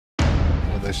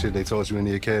that shit they taught you in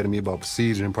the academy about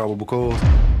procedure and probable cause.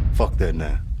 Fuck that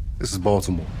now. This is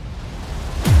Baltimore.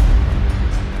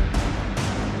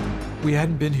 We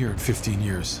hadn't been here in 15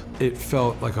 years. It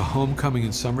felt like a homecoming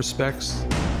in some respects.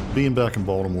 Being back in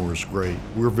Baltimore is great.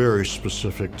 We're very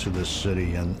specific to this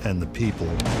city and the people.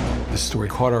 This story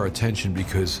caught our attention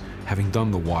because, having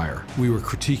done The Wire, we were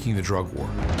critiquing the drug war.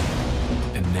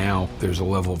 And now there's a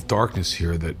level of darkness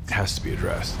here that has to be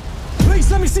addressed. Please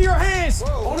let me see your hands!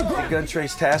 On the ground. Gun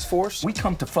Trace Task Force, we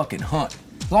come to fucking hunt.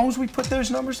 As long as we put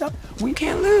those numbers up, we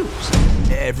can't lose.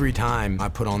 Every time I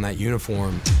put on that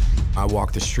uniform, I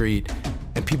walk the street,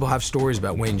 and people have stories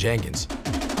about Wayne Jenkins.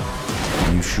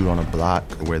 You shoot on a block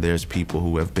where there's people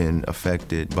who have been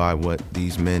affected by what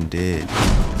these men did.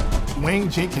 Wayne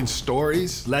Jenkins'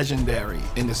 stories, legendary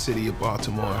in the city of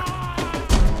Baltimore.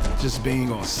 Just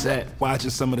being on set, watching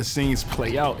some of the scenes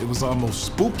play out, it was almost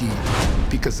spooky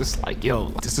because it's like, yo,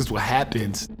 this is what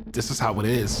happens. This is how it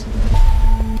is.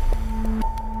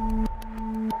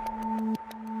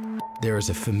 There is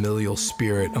a familial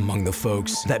spirit among the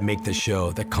folks that make the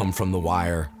show, that come from The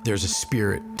Wire. There's a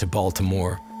spirit to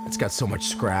Baltimore. It's got so much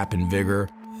scrap and vigor.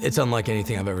 It's unlike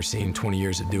anything I've ever seen in 20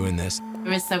 years of doing this.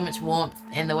 There is so much warmth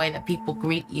in the way that people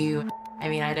greet you. I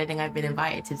mean, I don't think I've been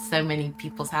invited to so many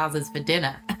people's houses for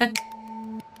dinner.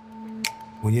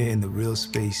 When you're in the real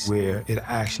space where it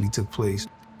actually took place,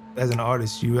 as an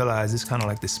artist, you realize it's kind of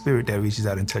like the spirit that reaches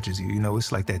out and touches you. You know,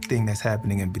 it's like that thing that's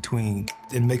happening in between.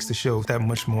 It makes the show that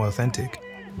much more authentic.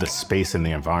 The space and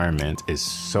the environment is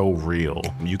so real.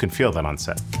 You can feel that on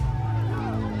set.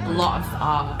 A lot of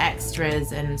our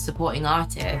extras and supporting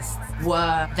artists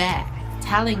were there,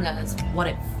 telling us what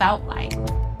it felt like.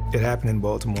 It happened in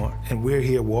Baltimore, and we're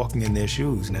here walking in their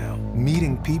shoes now,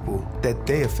 meeting people that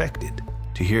they affected.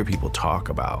 To hear people talk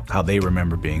about how they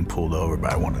remember being pulled over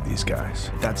by one of these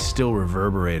guys, that's still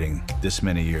reverberating this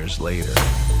many years later.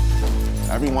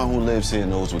 Everyone who lives here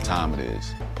knows what time it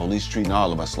is. Police treating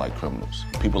all of us like criminals.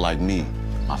 People like me,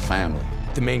 my family.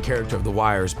 The main character of The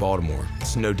Wire is Baltimore.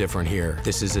 It's no different here.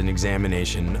 This is an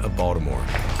examination of Baltimore.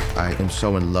 I am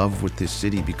so in love with this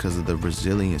city because of the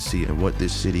resiliency and what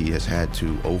this city has had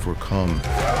to overcome.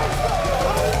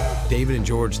 David and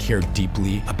George care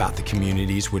deeply about the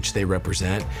communities which they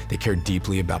represent. They care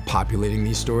deeply about populating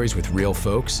these stories with real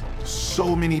folks.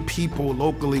 So many people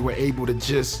locally were able to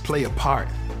just play a part.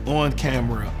 On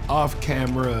camera, off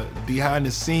camera, behind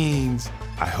the scenes.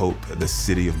 I hope the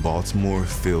city of Baltimore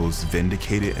feels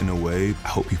vindicated in a way. I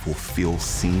hope people feel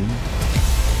seen.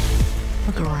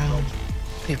 Look around.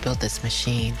 We've built this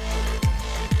machine.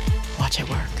 Watch it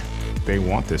work. They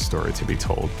want this story to be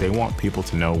told. They want people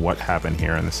to know what happened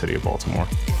here in the city of Baltimore.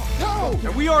 No!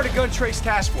 And we are the Gun Trace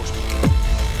Task Force.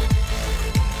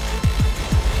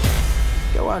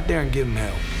 Go out there and give them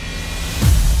hell.